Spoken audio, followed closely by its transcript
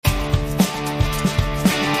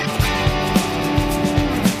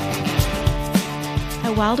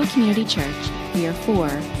Wildwood Community Church, we are for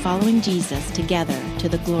following Jesus together to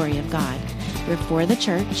the glory of God. We're for the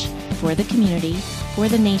church, for the community, for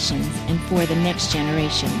the nations, and for the next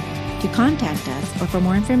generation. To contact us or for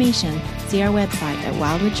more information, see our website at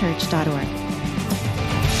wildwoodchurch.org.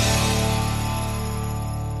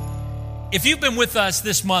 If you've been with us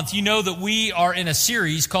this month, you know that we are in a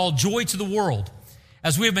series called Joy to the World,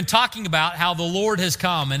 as we have been talking about how the Lord has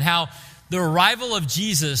come and how the arrival of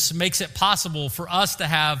Jesus makes it possible for us to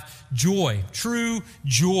have joy, true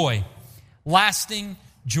joy, lasting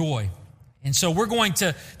joy. And so we're going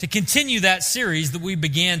to continue that series that we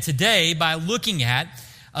began today by looking at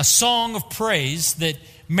a song of praise that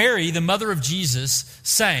Mary, the mother of Jesus,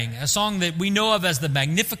 sang. A song that we know of as the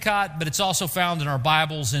Magnificat, but it's also found in our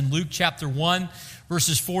Bibles in Luke chapter 1,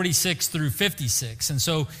 verses 46 through 56. And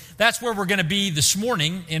so that's where we're going to be this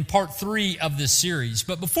morning in part 3 of this series.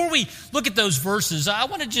 But before we look at those verses, I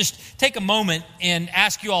want to just take a moment and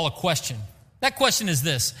ask you all a question. That question is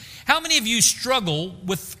this: how many of you struggle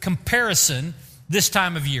with comparison this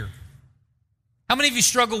time of year? How many of you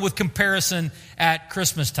struggle with comparison at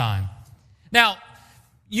Christmas time? Now,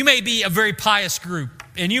 you may be a very pious group,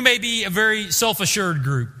 and you may be a very self-assured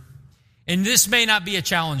group, and this may not be a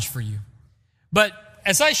challenge for you. But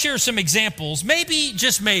as I share some examples, maybe,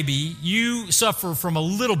 just maybe, you suffer from a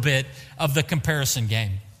little bit of the comparison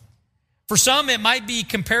game. For some, it might be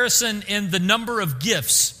comparison in the number of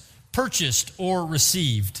gifts purchased or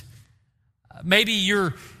received. Maybe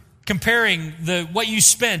you're comparing what you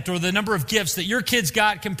spent or the number of gifts that your kids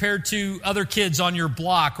got compared to other kids on your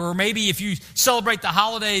block. Or maybe if you celebrate the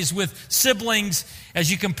holidays with siblings, as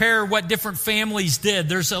you compare what different families did,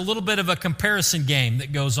 there's a little bit of a comparison game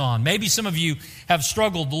that goes on. Maybe some of you have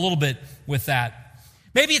struggled a little bit with that.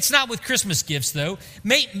 Maybe it's not with Christmas gifts, though.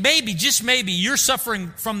 Maybe, just maybe, you're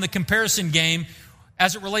suffering from the comparison game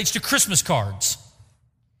as it relates to Christmas cards.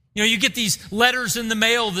 You know, you get these letters in the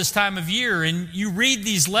mail this time of year, and you read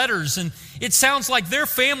these letters, and it sounds like their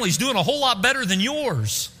family's doing a whole lot better than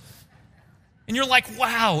yours. And you're like,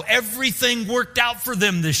 wow, everything worked out for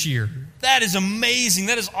them this year. That is amazing.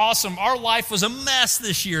 That is awesome. Our life was a mess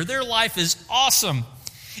this year. Their life is awesome.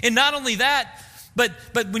 And not only that, but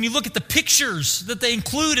when you look at the pictures that they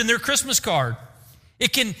include in their Christmas card,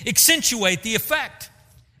 it can accentuate the effect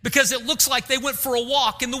because it looks like they went for a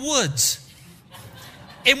walk in the woods.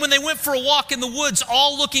 And when they went for a walk in the woods,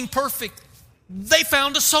 all looking perfect, they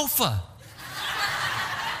found a sofa.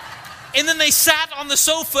 And then they sat on the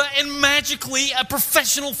sofa, and magically a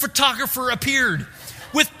professional photographer appeared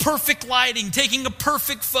with perfect lighting, taking a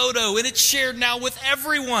perfect photo, and it's shared now with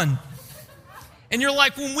everyone. And you're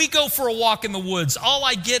like, when we go for a walk in the woods, all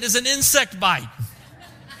I get is an insect bite.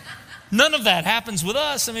 None of that happens with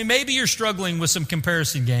us. I mean, maybe you're struggling with some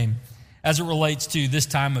comparison game as it relates to this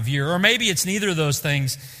time of year. Or maybe it's neither of those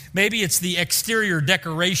things. Maybe it's the exterior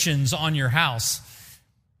decorations on your house.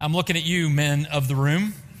 I'm looking at you, men of the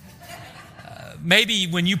room. Maybe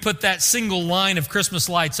when you put that single line of Christmas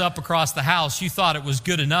lights up across the house, you thought it was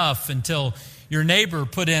good enough until your neighbor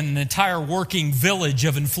put in an entire working village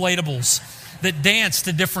of inflatables that dance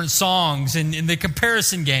to different songs. And the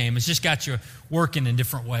comparison game has just got you working in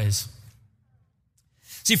different ways.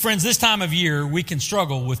 See, friends, this time of year, we can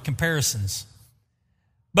struggle with comparisons.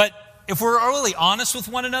 But if we're really honest with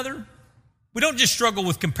one another, we don't just struggle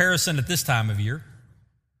with comparison at this time of year.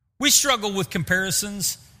 We struggle with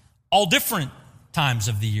comparisons all different times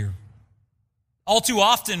of the year. All too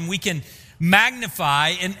often, we can magnify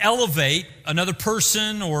and elevate another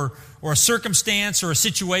person or a circumstance or a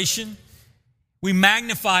situation. We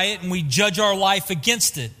magnify it and we judge our life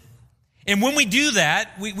against it. And when we do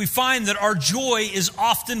that, we find that our joy is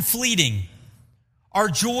often fleeting. Our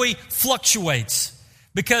joy fluctuates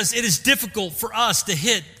because it is difficult for us to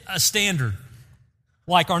hit a standard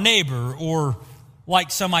like our neighbor or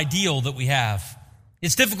like some ideal that we have.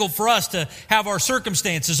 It's difficult for us to have our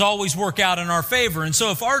circumstances always work out in our favor. And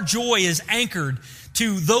so if our joy is anchored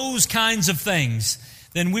to those kinds of things,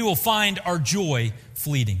 then we will find our joy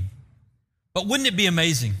fleeting. But wouldn't it be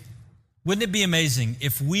amazing? Wouldn't it be amazing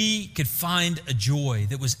if we could find a joy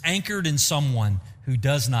that was anchored in someone who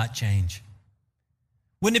does not change?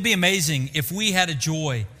 Wouldn't it be amazing if we had a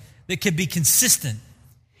joy that could be consistent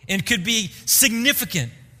and could be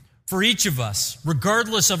significant for each of us,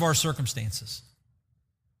 regardless of our circumstances?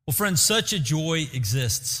 Well, friends, such a joy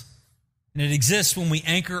exists. And it exists when we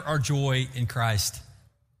anchor our joy in Christ.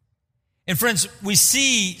 And friends, we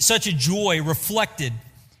see such a joy reflected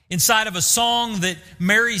inside of a song that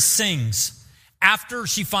Mary sings after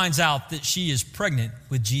she finds out that she is pregnant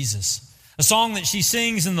with Jesus. A song that she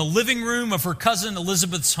sings in the living room of her cousin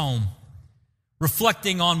Elizabeth's home,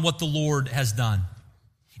 reflecting on what the Lord has done.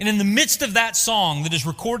 And in the midst of that song that is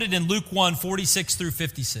recorded in Luke 1, 46 through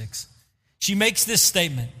 56, she makes this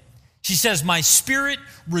statement. She says, "My spirit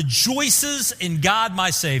rejoices in God my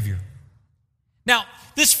Savior." Now,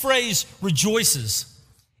 this phrase, rejoices,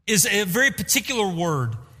 is a very particular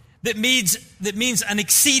word that means an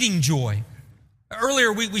exceeding joy.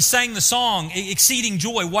 Earlier, we sang the song, Exceeding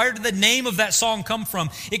Joy. Where did the name of that song come from?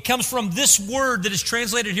 It comes from this word that is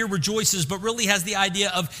translated here, rejoices, but really has the idea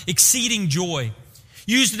of exceeding joy.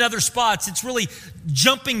 Used in other spots, it's really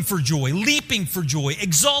jumping for joy, leaping for joy,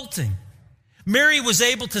 exulting. Mary was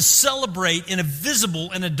able to celebrate in a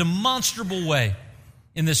visible and a demonstrable way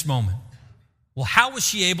in this moment. Well, how was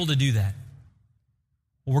she able to do that?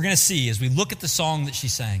 Well, we're going to see as we look at the song that she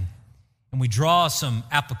sang and we draw some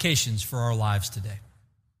applications for our lives today.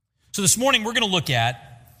 So this morning, we're going to look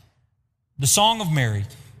at the Song of Mary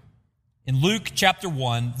in Luke chapter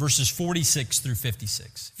 1, verses 46 through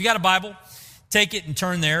 56. If you got a Bible, take it and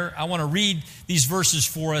turn there. I want to read these verses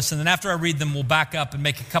for us, and then after I read them, we'll back up and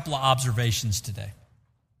make a couple of observations today.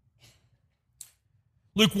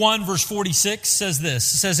 Luke 1, verse 46 says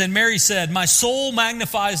this. It says, "And Mary said, 'My soul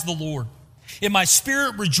magnifies the Lord, and my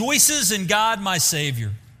spirit rejoices in God my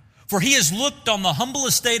Savior. For he has looked on the humble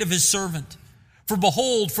estate of his servant. For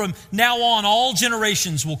behold, from now on all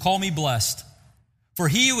generations will call me blessed. For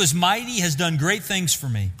he who is mighty has done great things for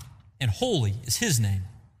me, and holy is his name.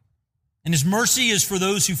 And his mercy is for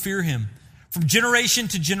those who fear him. From generation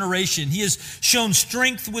to generation, he has shown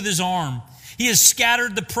strength with his arm. He has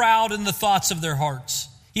scattered the proud in the thoughts of their hearts.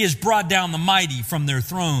 He has brought down the mighty from their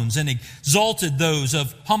thrones and exalted those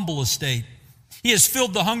of humble estate. He has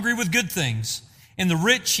filled the hungry with good things, and the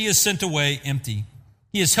rich he has sent away empty.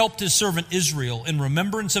 He has helped his servant Israel in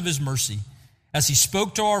remembrance of his mercy, as he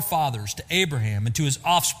spoke to our fathers, to Abraham, and to his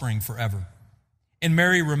offspring forever.' And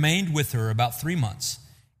Mary remained with her about 3 months,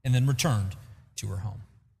 and then returned to her home."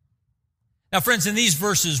 Now, friends, in these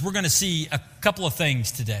verses, we're going to see a couple of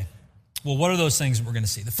things today. Well, what are those things that we're going to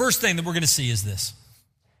see? The first thing that we're going to see is this.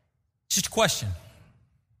 It's just a question.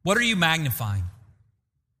 What are you magnifying?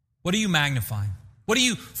 What are you magnifying? What are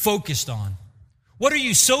you focused on? What are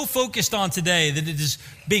you so focused on today that it is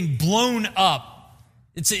being blown up?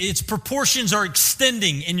 Its proportions are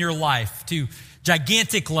extending in your life to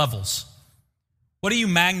gigantic levels. What are you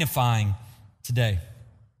magnifying today?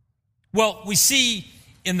 Well, we see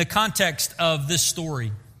in the context of this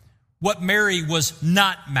story what Mary was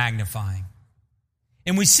not magnifying.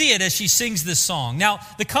 And we see it as she sings this song. Now,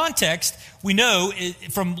 the context, we know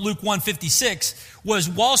from Luke 1:56, was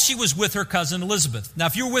while she was with her cousin Elizabeth. Now,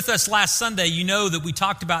 if you were with us last Sunday, you know that we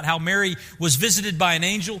talked about how Mary was visited by an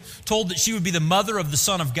angel, told that she would be the mother of the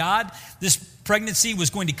Son of God. This pregnancy was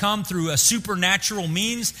going to come through a supernatural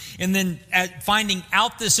means. And then at finding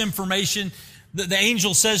out this information, the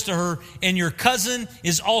angel says to her, "And your cousin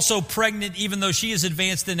is also pregnant, even though she is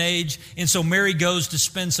advanced in age." And so Mary goes to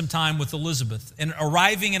spend some time with Elizabeth. And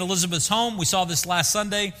arriving in Elizabeth's home, we saw this last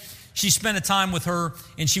Sunday, she spent a time with her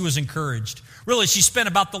and she was encouraged. Really, she spent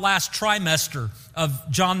about the last trimester of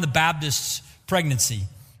John the Baptist's pregnancy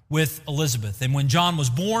with Elizabeth. And when John was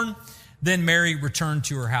born, then Mary returned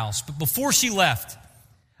to her house. But before she left,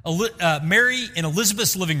 Mary in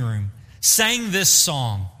Elizabeth's living room sang this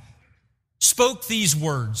song, spoke these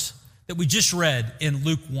words that we just read in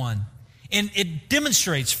Luke 1. And it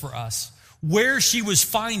demonstrates for us where she was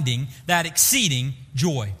finding that exceeding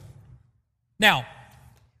joy. Now,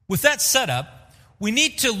 with that setup, we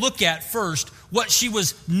need to look at first what she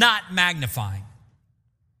was not magnifying.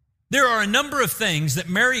 There are a number of things that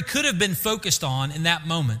Mary could have been focused on in that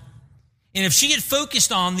moment. And if she had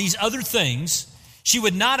focused on these other things, she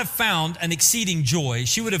would not have found an exceeding joy.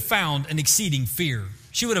 She would have found an exceeding fear.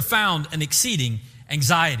 She would have found an exceeding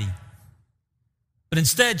anxiety. But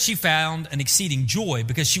instead, she found an exceeding joy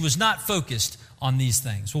because she was not focused on these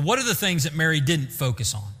things. Well, what are the things that Mary didn't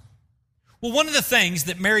focus on? Well, one of the things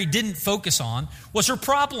that Mary didn't focus on was her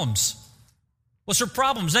problems. Was her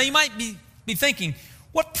problems. Now, you might be thinking,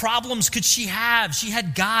 what problems could she have? She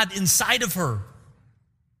had God inside of her.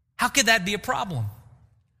 How could that be a problem?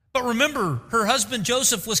 But remember, her husband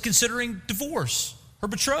Joseph was considering divorce. Her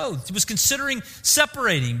betrothed. He was considering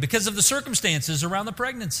separating because of the circumstances around the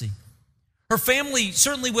pregnancy. Her family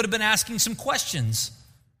certainly would have been asking some questions.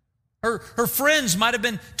 Her friends might have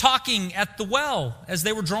been talking at the well as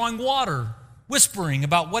they were drawing water, whispering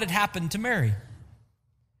about what had happened to Mary.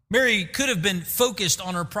 Mary could have been focused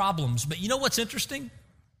on her problems, but you know what's interesting?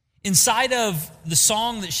 Inside of the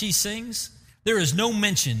song that she sings, there is no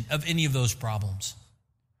mention of any of those problems.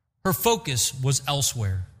 Her focus was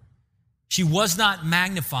elsewhere. She was not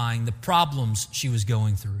magnifying the problems she was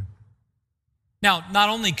going through. Now, not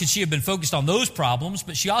only could she have been focused on those problems,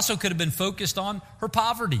 but she also could have been focused on her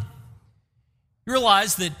poverty. You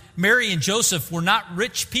realize that Mary and Joseph were not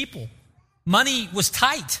rich people. Money was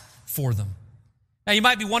tight for them. Now, you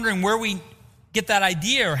might be wondering where we get that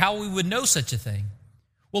idea or how we would know such a thing.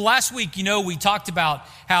 Well, last week, we talked about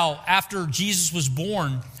how after Jesus was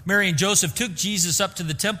born, Mary and Joseph took Jesus up to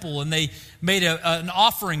the temple and they made an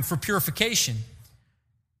offering for purification.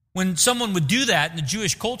 When someone would do that in the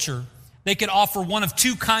Jewish culture, they could offer one of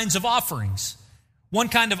two kinds of offerings. One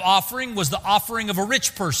kind of offering was the offering of a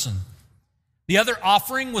rich person. The other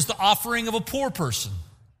offering was the offering of a poor person.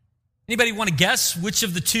 Anybody want to guess which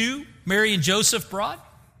of the two Mary and Joseph brought?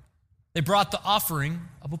 They brought the offering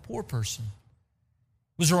of a poor person.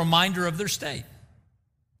 It was a reminder of their state.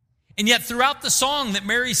 And yet throughout the song that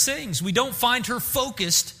Mary sings, we don't find her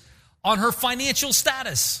focused on her financial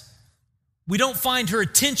status. We don't find her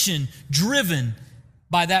attention driven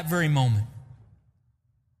by that very moment.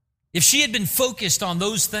 If she had been focused on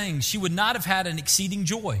those things, she would not have had an exceeding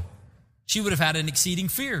joy. She would have had an exceeding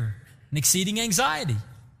fear, an exceeding anxiety.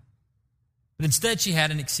 But instead, she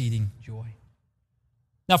had an exceeding joy.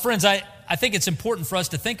 Now, friends, I think it's important for us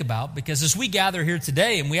to think about, because as we gather here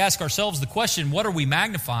today and we ask ourselves the question, what are we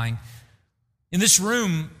magnifying? In this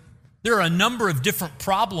room, there are a number of different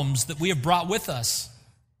problems that we have brought with us.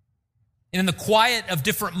 And in the quiet of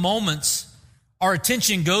different moments, our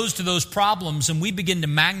attention goes to those problems and we begin to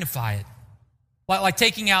magnify it. Like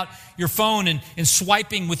taking out your phone and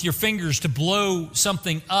swiping with your fingers to blow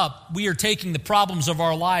something up. We are taking the problems of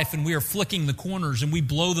our life and we are flicking the corners and we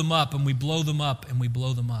blow them up and we blow them up and we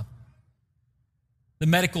blow them up. The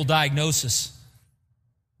medical diagnosis,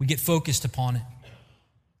 we get focused upon it.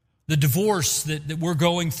 The divorce that we're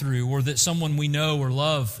going through or that someone we know or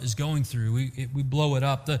love is going through, we blow it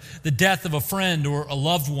up. The death of a friend or a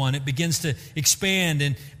loved one, it begins to expand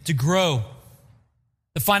and to grow.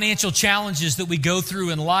 The financial challenges that we go through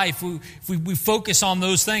in life, if we focus on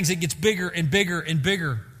those things, it gets bigger and bigger and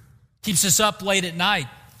bigger. Keeps us up late at night.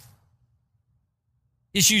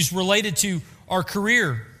 Issues related to our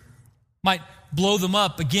career might blow them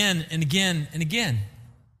up again and again and again.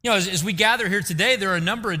 As we gather here today, there are a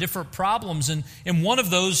number of different problems, and one of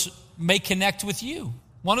those may connect with you.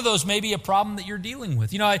 One of those may be a problem that you're dealing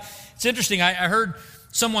with. It's interesting. I heard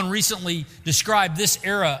someone recently describe this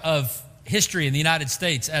era of history in the United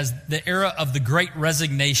States as the era of the Great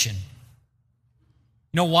Resignation.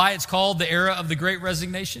 You know why it's called the era of the Great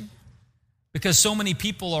Resignation? Because so many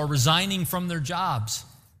people are resigning from their jobs.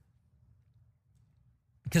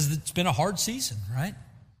 Because it's been a hard season, right?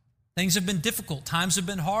 Things have been difficult. Times have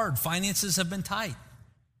been hard. Finances have been tight.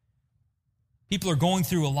 People are going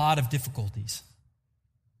through a lot of difficulties.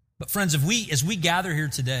 But friends, as we gather here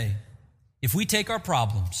today, if we take our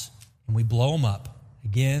problems and we blow them up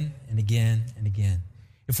again and again and again,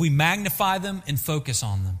 if we magnify them and focus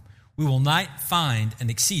on them, we will not find an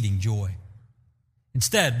exceeding joy.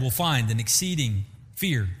 Instead, we'll find an exceeding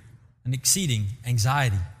fear, an exceeding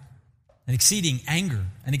anxiety, an exceeding anger,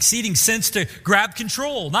 an exceeding sense to grab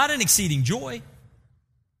control, not an exceeding joy.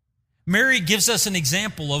 Mary gives us an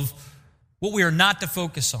example of what we are not to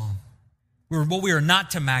focus on, what we are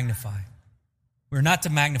not to magnify. We are not to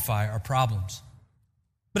magnify our problems.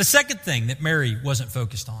 But a second thing that Mary wasn't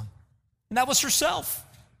focused on, and that was herself.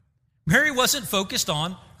 Mary wasn't focused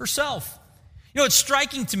on herself. It's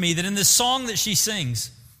striking to me that in this song that she sings,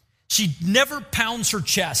 she never pounds her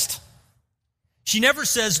chest. She never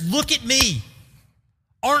says, "Look at me.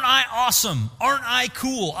 Aren't I awesome? Aren't I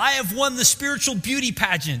cool? I have won the spiritual beauty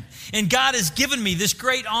pageant, and God has given me this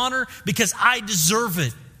great honor because I deserve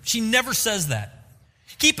it." She never says that.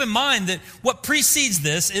 Keep in mind that what precedes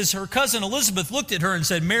this is her cousin Elizabeth looked at her and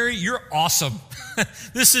said, "Mary, you're awesome.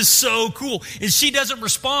 This is so cool." And she doesn't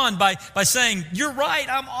respond by saying, "You're right,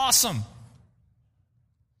 I'm awesome."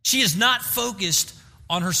 She is not focused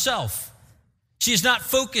on herself. She is not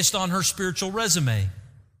focused on her spiritual resume.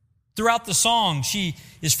 Throughout the song, she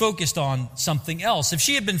is focused on something else. If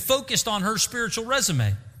she had been focused on her spiritual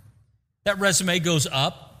resume, that resume goes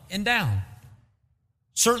up and down.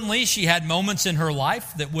 Certainly, she had moments in her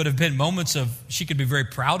life that would have been moments of she could be very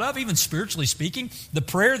proud of, even spiritually speaking. The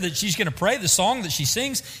prayer that she's going to pray, the song that she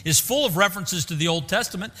sings, is full of references to the Old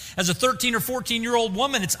Testament. As a 13 or 14-year-old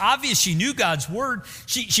woman, it's obvious she knew God's Word.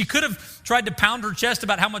 She could have tried to pound her chest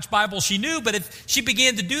about how much Bible she knew, but if she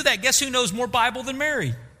began to do that, guess who knows more Bible than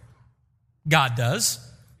Mary? God does.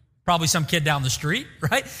 Probably some kid down the street,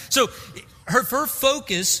 right? So her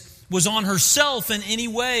focus was on herself in any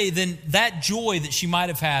way, then that joy that she might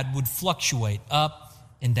have had would fluctuate up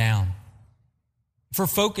and down. If her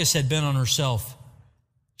focus had been on herself,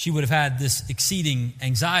 she would have had this exceeding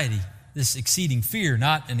anxiety this exceeding fear,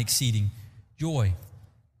 not an exceeding joy.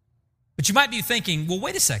 But you might be thinking, well,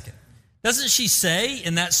 wait a second. Doesn't she say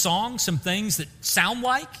in that song some things that sound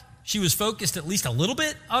like she was focused at least a little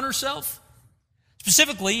bit on herself?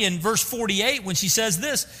 Specifically in verse 48 when she says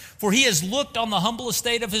this, "For he has looked on the humble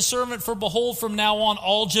estate of his servant, for behold, from now on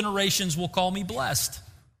all generations will call me blessed."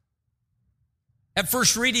 At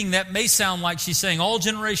first reading, that may sound like she's saying all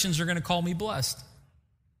generations are going to call me blessed.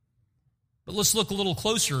 But let's look a little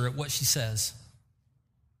closer at what she says.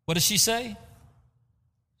 What does she say?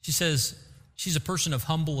 She says she's a person of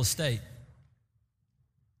humble estate.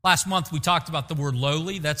 Last month we talked about the word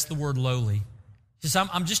lowly. That's the word lowly. She says,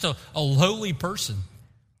 I'm just a lowly person.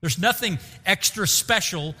 There's nothing extra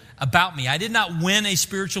special about me. I did not win a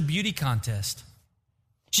spiritual beauty contest.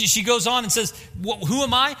 She goes on and says, who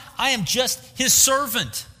am I? I am just his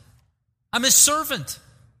servant. I'm his servant.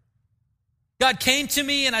 God came to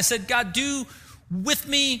me and I said, God, do with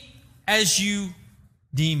me as you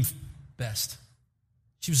deem best.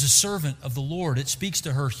 She was a servant of the Lord. It speaks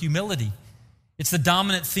to her humility. It's the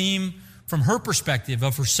dominant theme from her perspective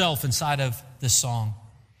of herself inside of this song.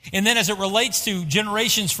 And then as it relates to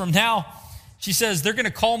generations from now, she says, they're going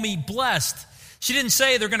to call me blessed. She didn't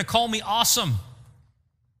say they're going to call me awesome.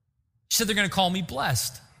 She said they're going to call me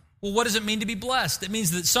blessed. Well, what does it mean to be blessed? It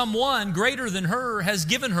means that someone greater than her has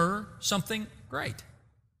given her something great.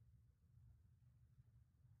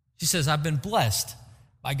 She says, I've been blessed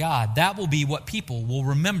by God. That will be what people will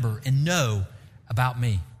remember and know about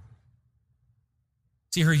me.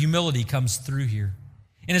 See, her humility comes through here.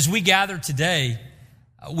 And as we gather today,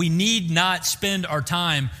 we need not spend our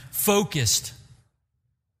time focused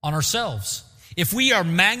on ourselves. If we are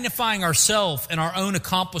magnifying ourselves and our own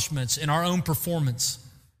accomplishments and our own performance,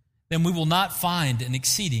 then we will not find an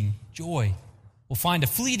exceeding joy. We'll find a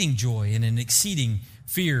fleeting joy and an exceeding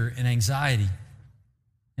fear and anxiety,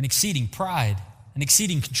 an exceeding pride, an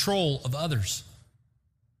exceeding control of others.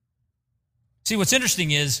 See, what's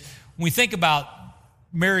interesting is when we think about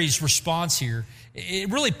Mary's response here, it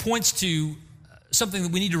really points to something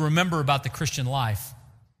that we need to remember about the Christian life.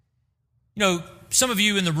 You know, some of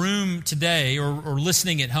you in the room today or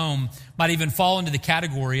listening at home might even fall into the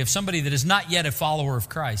category of somebody that is not yet a follower of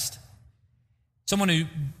Christ. Someone who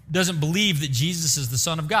doesn't believe that Jesus is the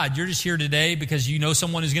Son of God. You're just here today because you know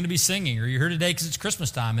someone who's going to be singing, or you're here today because it's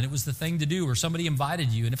Christmas time and it was the thing to do, or somebody invited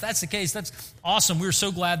you. And if that's the case, that's awesome. We're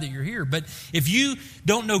so glad that you're here. But if you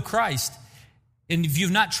don't know Christ, and if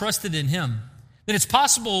you've not trusted in him, then it's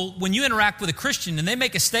possible when you interact with a Christian and they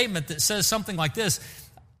make a statement that says something like this,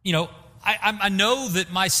 you know, I know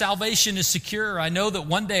that my salvation is secure. I know that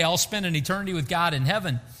one day I'll spend an eternity with God in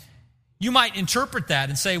heaven. You might interpret that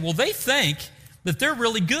and say, well, they think that they're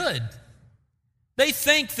really good. They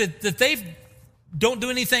think that they don't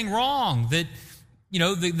do anything wrong, that, you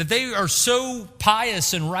know, that they are so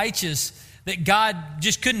pious and righteous that God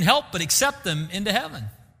just couldn't help but accept them into heaven.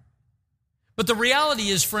 But the reality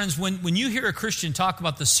is, friends, when you hear a Christian talk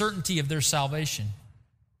about the certainty of their salvation,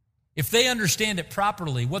 if they understand it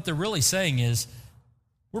properly, what they're really saying is,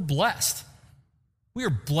 we're blessed. We are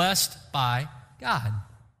blessed by God.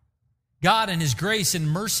 God in his grace and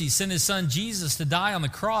mercy sent his son Jesus to die on the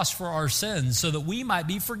cross for our sins so that we might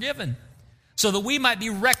be forgiven, so that we might be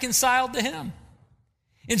reconciled to him.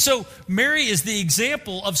 And so Mary is the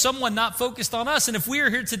example of someone not focused on us. And if we are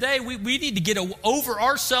here today, we need to get over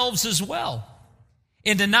ourselves as well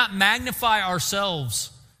and to not magnify ourselves,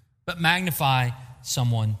 but magnify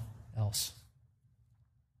someone else.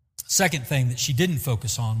 Second thing that she didn't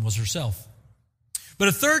focus on was herself. But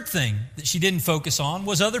a third thing that she didn't focus on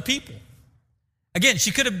was other people. Again,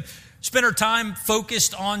 she could have spent her time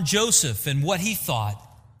focused on Joseph and what he thought.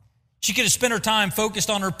 She could have spent her time focused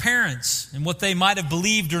on her parents and what they might have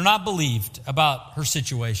believed or not believed about her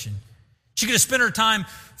situation. She could have spent her time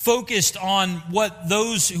focused on what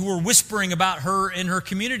those who were whispering about her in her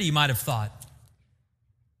community might have thought.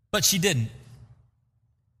 But she didn't.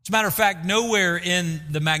 As a matter of fact, nowhere in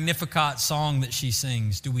the Magnificat song that she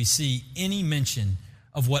sings do we see any mention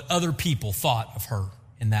of what other people thought of her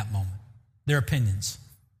in that moment, their opinions.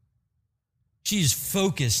 She is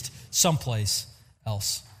focused someplace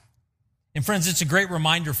else. And friends, it's a great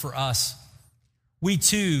reminder for us. We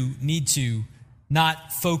too need to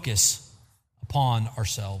not focus upon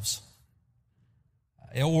ourselves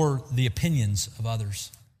or the opinions of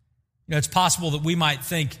others. You know, it's possible that we might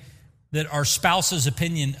think that our spouse's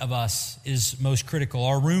opinion of us is most critical,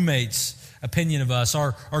 our roommate's opinion of us,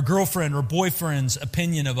 our girlfriend or boyfriend's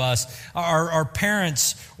opinion of us, our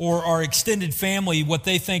parents or our extended family, what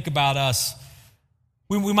they think about us.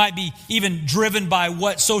 We might be even driven by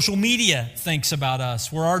what social media thinks about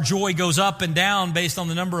us, where our joy goes up and down based on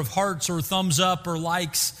the number of hearts or thumbs up or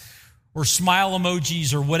likes or smile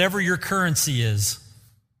emojis or whatever your currency is.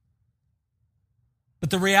 But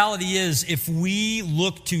the reality is, if we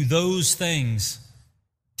look to those things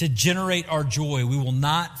to generate our joy, we will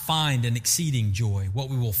not find an exceeding joy. What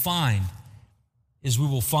we will find is we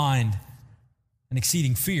will find an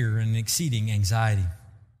exceeding fear and an exceeding anxiety.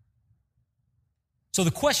 So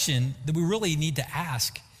the question that we really need to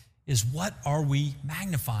ask is, what are we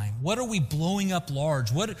magnifying? What are we blowing up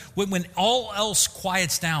large? When all else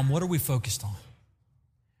quiets down, what are we focused on?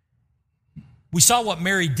 We saw what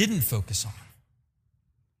Mary didn't focus on.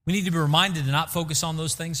 We need to be reminded to not focus on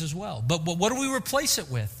those things as well. But what do we replace it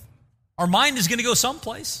with? Our mind is going to go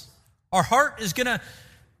someplace. Our heart is going to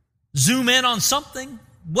zoom in on something.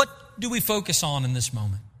 What do we focus on in this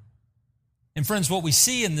moment? And friends, what we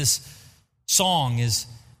see in this song is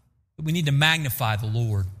that we need to magnify the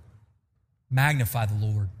Lord. Magnify the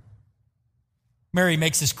Lord. Mary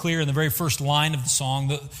makes this clear in the very first line of the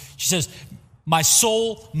song. She says, "My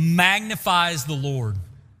soul magnifies the Lord."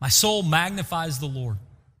 My soul magnifies the Lord.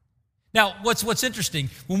 Now, what's interesting,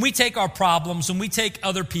 when we take our problems, when we take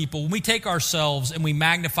other people, when we take ourselves and we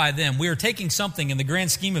magnify them, we are taking something in the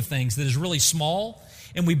grand scheme of things that is really small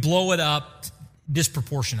and we blow it up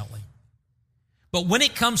disproportionately. But when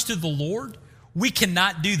it comes to the Lord, we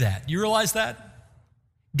cannot do that. You realize that?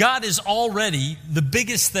 God is already the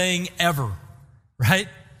biggest thing ever, right?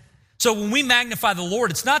 So when we magnify the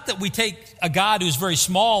Lord, it's not that we take a God who's very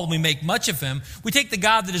small and we make much of him. We take the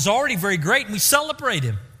God that is already very great and we celebrate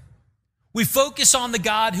him. We focus on the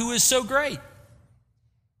God who is so great.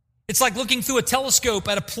 It's like looking through a telescope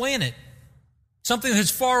at a planet. Something that's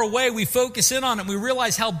far away, we focus in on it and we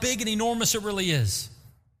realize how big and enormous it really is.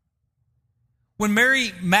 When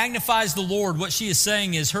Mary magnifies the Lord, what she is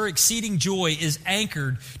saying is her exceeding joy is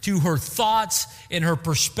anchored to her thoughts and her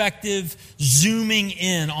perspective, zooming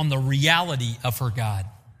in on the reality of her God.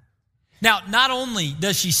 Now, not only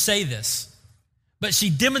does she say this, but she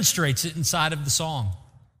demonstrates it inside of the song.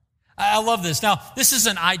 I love this. Now, this is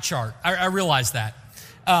an eye chart. I realize that.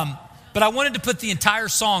 But I wanted to put the entire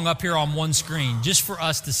song up here on one screen just for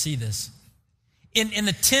us to see this. In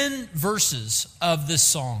the 10 verses of this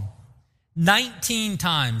song, 19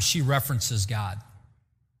 times she references God.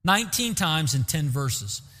 19 times in 10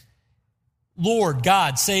 verses. Lord,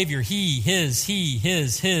 God, Savior, He, His, He,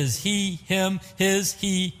 His, He, Him, His,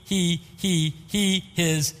 He,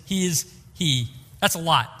 His, He. That's a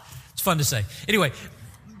lot. It's fun to say. Anyway,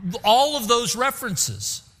 all of those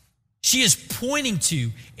references, she is pointing to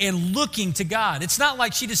and looking to God. It's not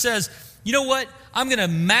like she just says, you know what? I'm going to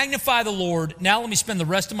magnify the Lord. Now let me spend the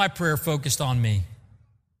rest of my prayer focused on me.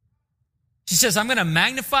 She says, I'm going to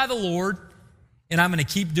magnify the Lord, and I'm going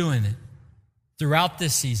to keep doing it throughout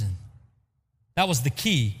this season. That was the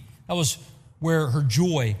key. That was where her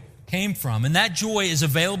joy came from. And that joy is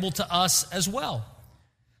available to us as well.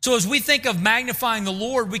 So as we think of magnifying the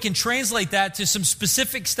Lord, we can translate that to some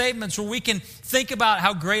specific statements where we can think about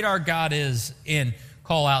how great our God is and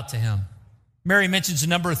call out to Him. Mary mentions a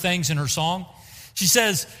number of things in her song. She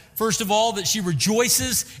says, first of all, that she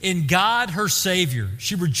rejoices in God, her Savior.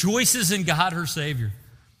 She rejoices in God, her Savior.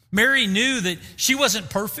 Mary knew that she wasn't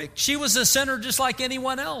perfect. She was a sinner just like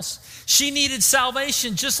anyone else. She needed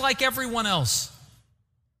salvation just like everyone else.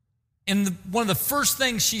 And one of the first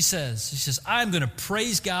things she says, I'm going to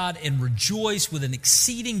praise God and rejoice with an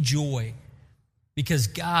exceeding joy because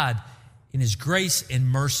God, in His grace and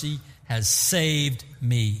mercy, has saved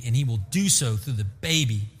me, and He will do so through the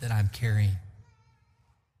baby that I'm carrying.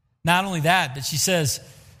 Not only that, but she says,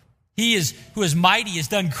 He is who is mighty has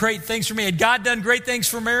done great things for me. Had God done great things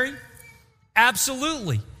for Mary?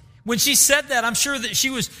 Absolutely. When she said that, I'm sure that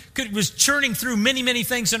she was churning through many, many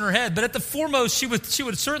things in her head. But at the foremost, she would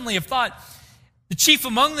certainly have thought, the chief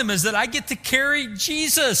among them is that I get to carry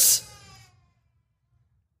Jesus.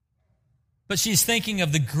 But she's thinking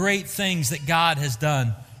of the great things that God has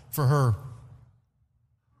done for her.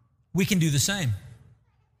 We can do the same.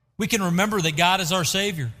 We can remember that God is our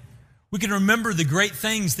Savior. We can remember the great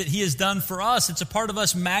things that He has done for us. It's a part of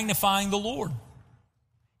us magnifying the Lord.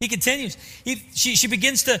 He continues. She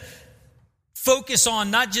begins to focus on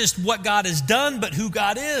not just what God has done, but who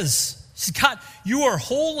God is. She says, God, you are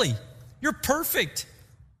holy. You're perfect.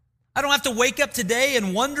 I don't have to wake up today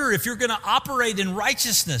and wonder if you're going to operate in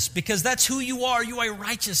righteousness because that's who you are. You are a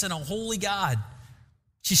righteous and a holy God.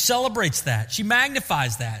 She celebrates that. She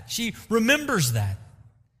magnifies that. She remembers that.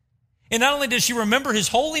 And not only does she remember His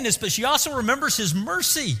holiness, but she also remembers His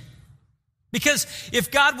mercy. Because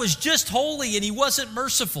if God was just holy and He wasn't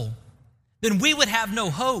merciful, then we would have no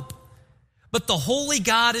hope. But the holy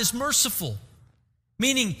God is merciful,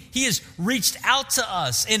 meaning he has reached out to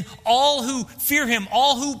us, and all who fear him,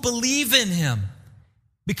 all who believe in him,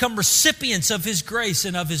 become recipients of his grace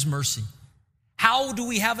and of his mercy. How do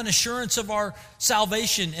we have an assurance of our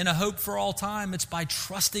salvation and a hope for all time? It's by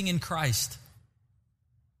trusting in Christ.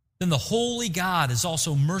 Then the holy God is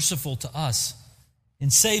also merciful to us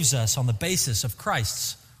and saves us on the basis of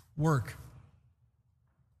Christ's work.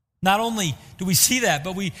 Not only do we see that,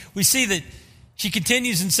 but we see that she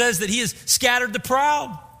continues and says that he has scattered the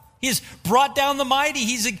proud. He has brought down the mighty.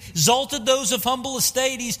 He's exalted those of humble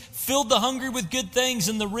estate. He's filled the hungry with good things,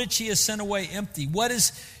 and the rich he has sent away empty. What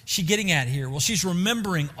is she getting at here? Well, she's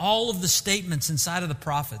remembering all of the statements inside of the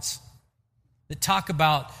prophets that talk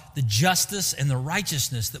about the justice and the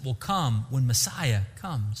righteousness that will come when Messiah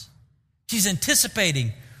comes. She's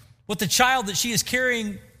anticipating what the child that she is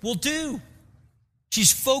carrying will do.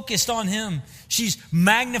 She's focused on him. She's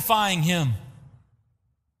magnifying him.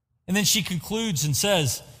 And then she concludes and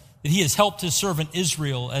says that he has helped his servant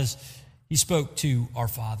Israel as he spoke to our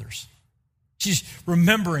fathers. She's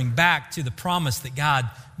remembering back to the promise that God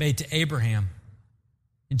made to Abraham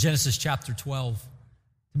in Genesis chapter 12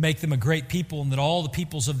 to make them a great people and that all the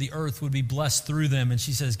peoples of the earth would be blessed through them. And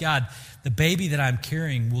she says, God, the baby that I'm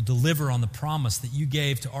carrying will deliver on the promise that you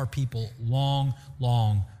gave to our people long,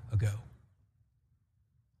 long ago.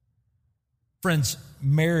 Friends,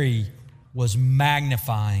 Mary was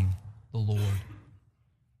magnifying the Lord.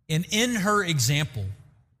 And in her example,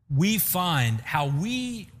 we find how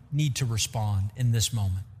we need to respond in this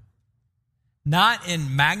moment. Not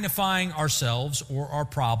in magnifying ourselves or our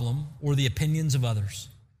problem or the opinions of others,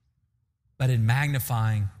 but in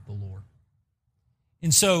magnifying the Lord.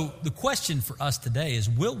 And so the question for us today is,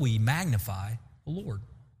 will we magnify the Lord?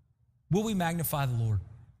 Will we magnify the Lord?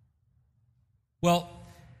 Well,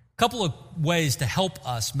 a couple of ways to help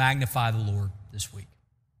us magnify the Lord this week.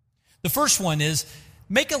 The first one is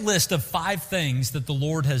make a list of 5 things that the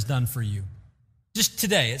Lord has done for you. Just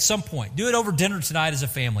today, at some point. Do it over dinner tonight as a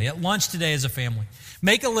family, at lunch today as a family.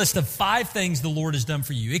 Make a list of 5 things the Lord has done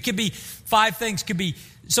for you. It could be 5 things,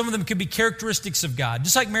 some of them could be characteristics of God.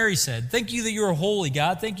 Just like Mary said, thank you that you are holy,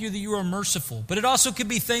 God. Thank you that you are merciful. But it also could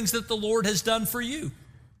be things that the Lord has done for you.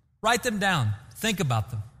 Write them down. Think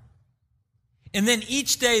about them. And then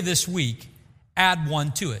each day this week, add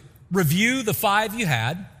 1 to it. Review the 5 you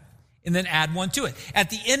had, and then add 1 to it. At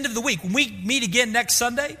the end of the week, when we meet again next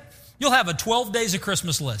Sunday, you'll have a 12 days of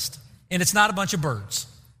Christmas list, and it's not a bunch of birds.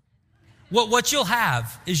 What you'll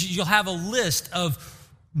have is you'll have a list of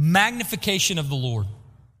magnification of the Lord,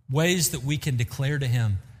 ways that we can declare to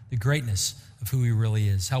him the greatness of who he really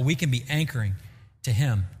is, how we can be anchoring to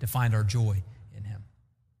him to find our joy in him.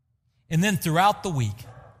 And then throughout the week,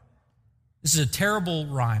 this is a terrible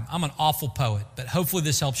rhyme. I'm an awful poet, but hopefully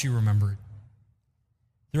this helps you remember it.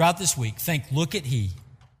 Throughout this week, think, look at he,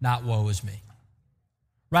 not woe is me.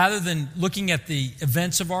 Rather than looking at the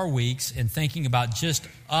events of our weeks and thinking about just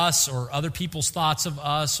us or other people's thoughts of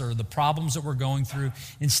us or the problems that we're going through,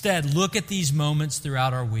 instead, look at these moments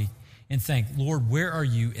throughout our week and think, Lord, where are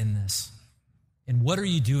you in this? And what are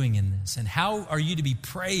you doing in this? And how are you to be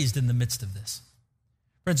praised in the midst of this?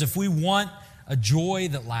 Friends, if we want a joy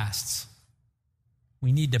that lasts,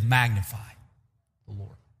 we need to magnify the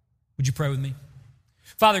Lord. Would you pray with me?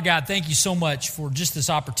 Father God, thank you so much for just this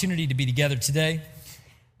opportunity to be together today.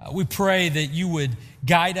 We pray that you would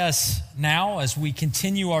guide us now as we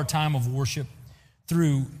continue our time of worship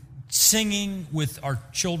through singing with our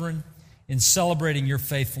children and celebrating your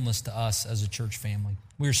faithfulness to us as a church family.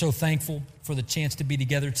 We are so thankful for the chance to be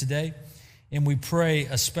together today, and we pray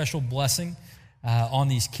a special blessing on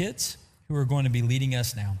these kids who are going to be leading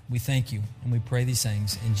us now. We thank you, and we pray these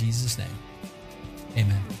things in Jesus' name.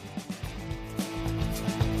 Amen.